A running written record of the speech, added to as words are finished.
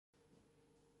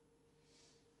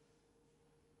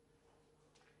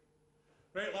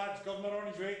Right lads, Governor on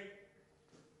his way.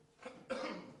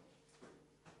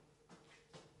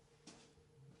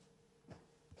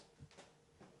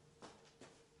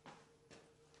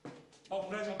 All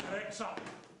present correct, sir.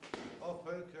 Oh,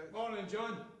 okay. Morning,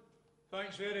 John.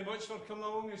 Thanks very much for coming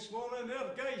along this morning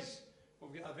there, guys.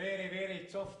 We've got a very, very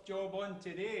tough job on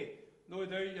today. No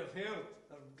doubt you've heard.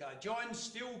 We've got John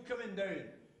Steele coming down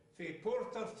for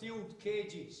Porterfeild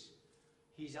cages.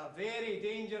 He's a very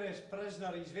dangerous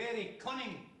prisoner. He's very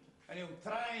cunning and he'll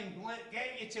try and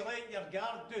get you to let your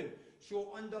guard down.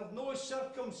 So under no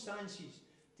circumstances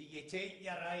do you take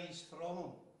your eyes from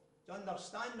him. Do you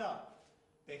understand that?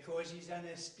 Because he's an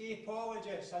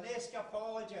escapologist, an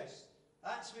escapologist.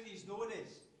 That's what he's known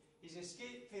as. He's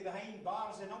escaped from behind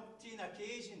bars on umpteen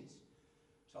occasions.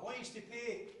 So I want you to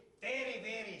pay very,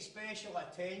 very special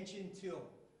attention to him.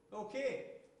 Okay?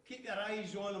 Keep your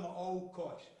eyes on him at all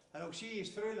costs. And I'll see you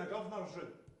through in the governor's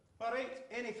room. Alright,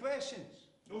 any questions?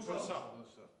 No, sir. No,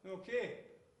 sir. Okay.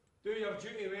 Do your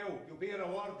duty well, you'll be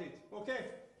rewarded. Okay?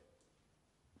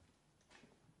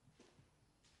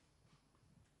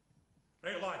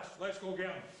 Right lads, let's go get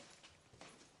him.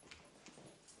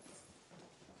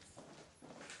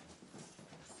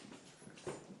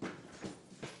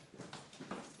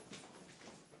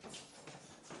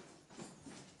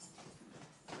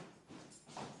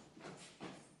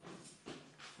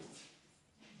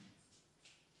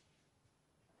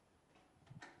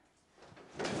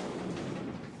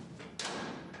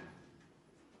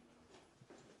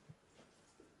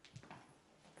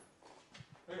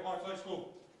 Right lads, let's go.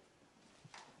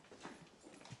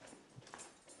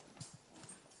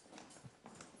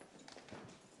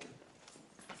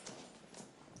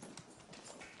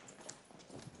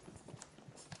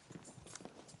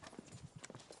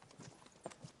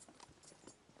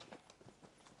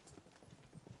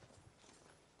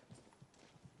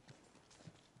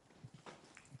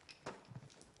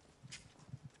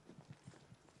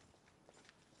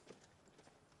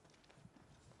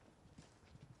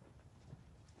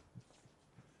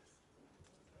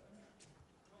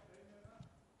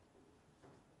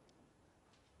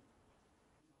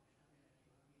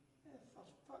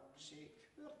 For fuck's sake,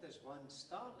 where does one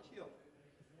start here?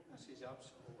 This is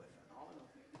absolutely phenomenal.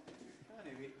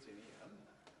 Can't wait to meet him.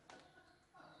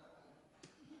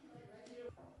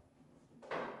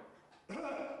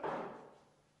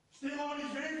 Still on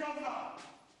his way, Governor!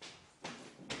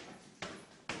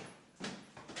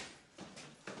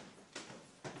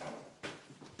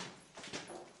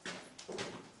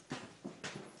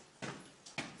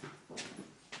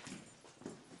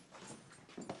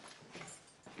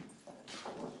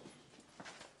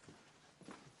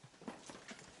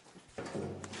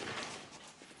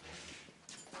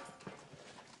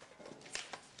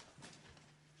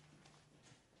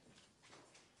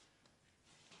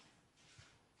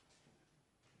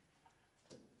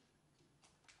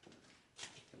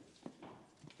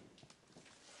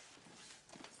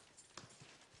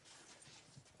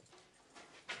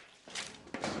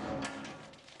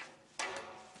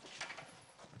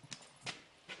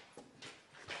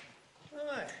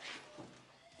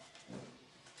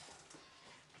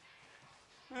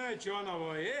 Aye, John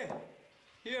away, eh?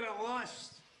 Here at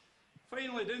last.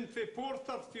 Finally down for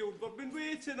Porterfeild. We've been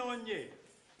waiting on you.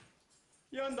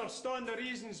 You understand the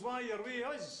reasons why you're with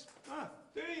us? Ah,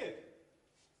 do you?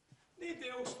 Nobody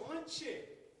else wants you.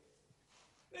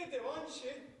 Nobody wants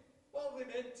you. What are we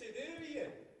meant to do with you?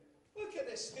 Look at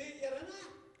the state you're in.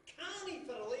 I can't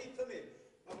for the life of me.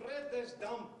 I've read this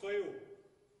damn file.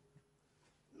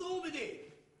 Nobody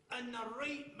in their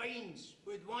right minds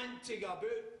would want to go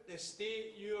about the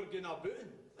state you're going about in.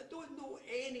 I don't know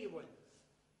anyone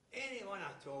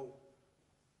at all.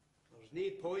 There's no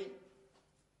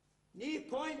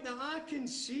point that I can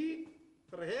see,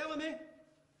 for the hell of me,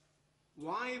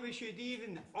 why we should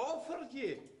even offer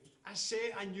you a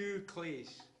set of new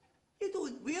clothes. You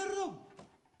don't wear them.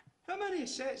 How many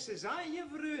sets is that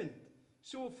you've ruined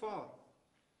so far?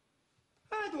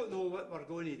 I don't know what we're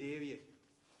going to do with you.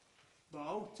 But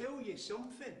I'll tell you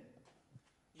something.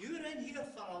 You're in here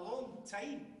for a long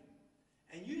time,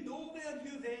 and you know where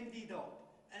you've ended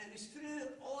up, and it was through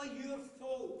all your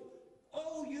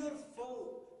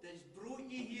fault that's brought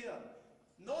you here.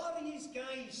 Not these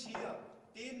guys here,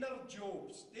 doing their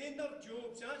jobs,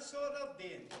 that's all they're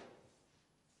doing.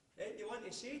 What do you want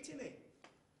to say to me?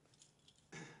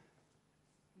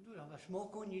 You don't have a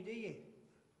smoke on you, do you?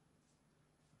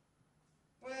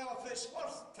 Well, if it's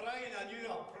worth trying a new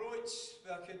approach,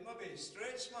 I could maybe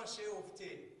stretch myself to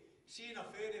seeing a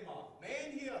few of my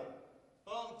men here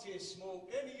armed to smoke.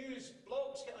 Any of you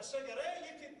blokes get a cigarette,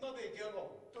 you could maybe give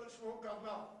them. Don't smoke,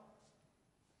 Governor.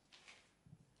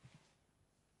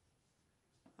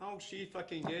 I'll see if I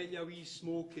can get you a wee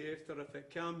smoke after if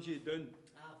it calms you down.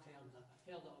 I've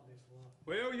heard that before.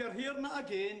 Well, you're hearing it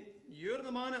again. You're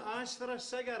the man that asked for a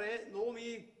cigarette, no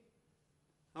me.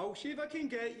 I'll see if I can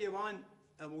get you one,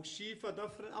 and we'll see if a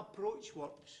different approach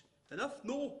works. And if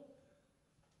no,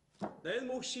 then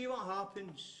we'll see what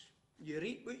happens. You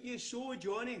reap what you sow,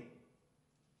 Johnny.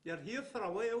 You're here for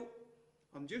a while.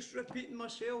 I'm just repeating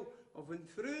myself. I've went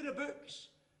through the books.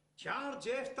 Charge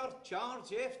after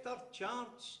charge after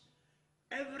charge.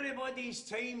 Everybody's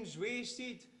time's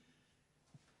wasted.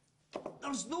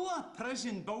 There's no a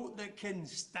prison built that can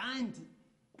stand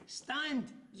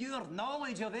your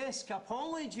knowledge of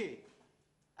escapology.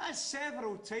 As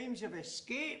several times you've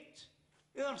escaped.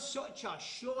 You're such a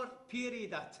short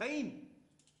period of time.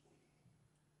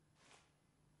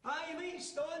 You might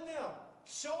stand there,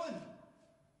 son,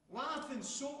 laughing,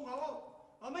 soaking up.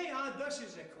 I might add this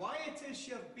is the quietest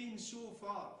you've been so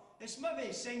far. It's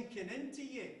maybe sinking into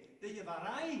you that you've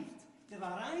arrived. You've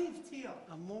arrived here.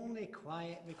 I'm only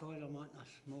quiet because I want a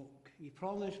smoke. You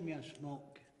promised me a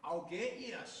smoke. I'll get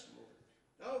you a smoke.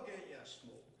 I'll get you a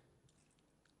smoke.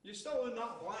 You're still on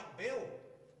that black bill.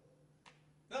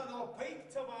 That no pipe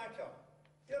tobacco.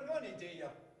 You're going to do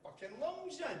your fucking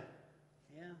lungs in.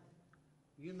 Yeah?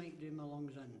 You might do my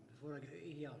lungs in before I get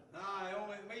out of here. Aye,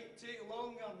 oh, it might take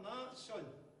longer than that, son.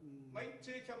 Might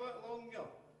take a bit longer.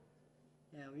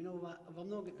 Yeah, well, you know what? If I'm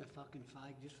not getting a fucking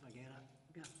fag, just forget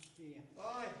it. Okay, see ya.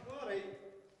 Aye, alright.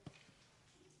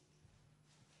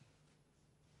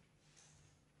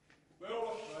 Well,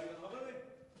 we're trying, haven't we?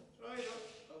 Tried it.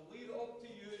 I'll leave it up to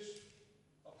yous.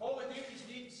 Accommodate his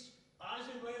needs as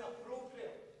and when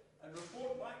appropriate, and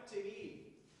report back to me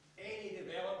any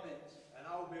developments, and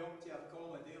I'll be able to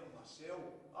accommodate myself.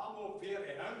 I'm no fair to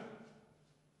him.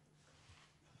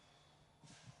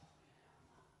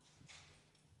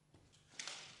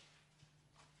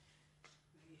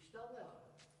 Are you still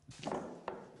there?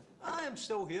 I am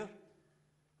still here. Have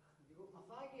you got my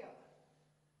fag yet?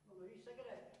 Got my wee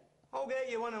cigarette? I'll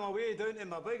get you one on my way down to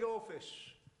my big office.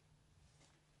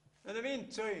 In the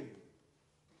meantime,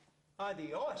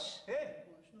 adios, eh?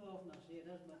 Well, it's not often I say it,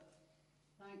 isn't it?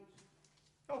 Thanks.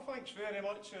 Oh, thanks very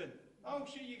much, son. I'll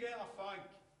see you get a fag.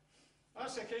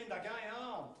 That's the kind of guy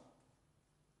I am.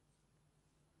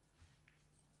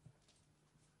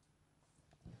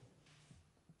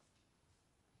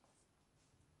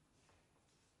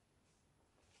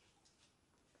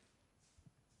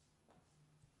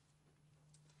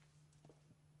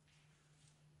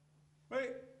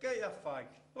 Right, get your fag.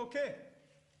 Okay.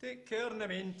 Take care in the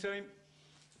meantime.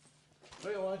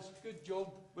 Right, lads, good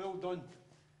job. Well done.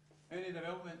 Any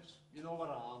developments, you know where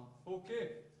I am. Okay.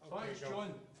 Thanks, Governor.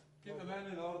 John. Keep the men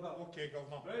in order. Okay,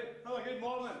 Governor. Right, have a good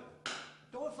morning.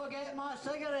 Don't forget my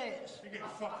cigarettes! You get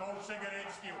fuck all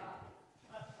cigarettes, Steele.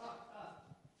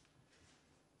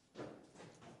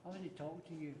 I want to talk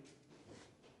to you.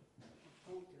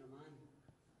 Talk to the man.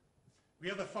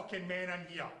 We're the fucking men in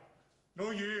here.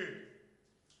 No you.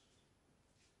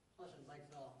 Listen, big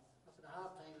fella, I've had a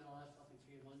hard time in the last fucking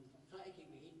few months. I'm trying to keep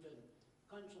my head down.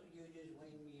 Cunts like you just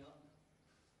wind me up.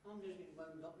 I'm just getting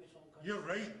wound up with some cunts. You're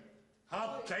right.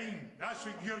 Hard time. That's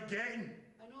what you're getting.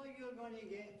 I know you're going to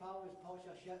get pals push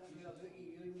your shit and do about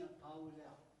you and your pals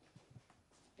there.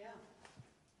 Yeah.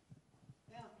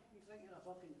 Yeah, you think you're a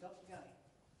fucking tough guy.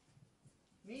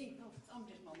 Me, I'm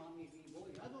just my mummy's wee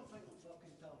boy. I don't think I'm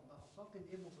fucking tough, but I'm fucking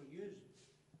able for yous.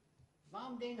 If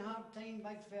I'm doing hard time,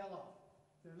 big fella,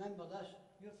 remember this,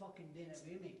 you're fucking doing it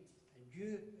with me. And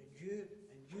you, and you,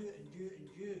 and you, and you,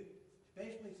 and you.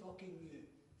 Especially fucking you.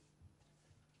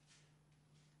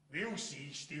 We'll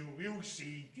see, Steele. We'll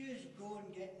see. Just go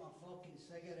and get my fucking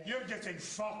cigarette. You're getting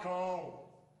fuck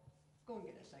all. Go and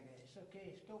get a cigarette, it's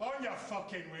okay. Stop. On your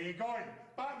fucking way. Go on.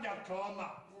 Back in your corner.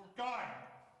 Go on.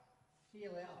 See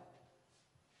you later.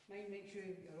 Mind make sure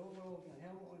your overalls and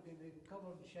your helmet are going to be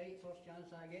covered in shite first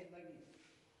chance I get, Biggie.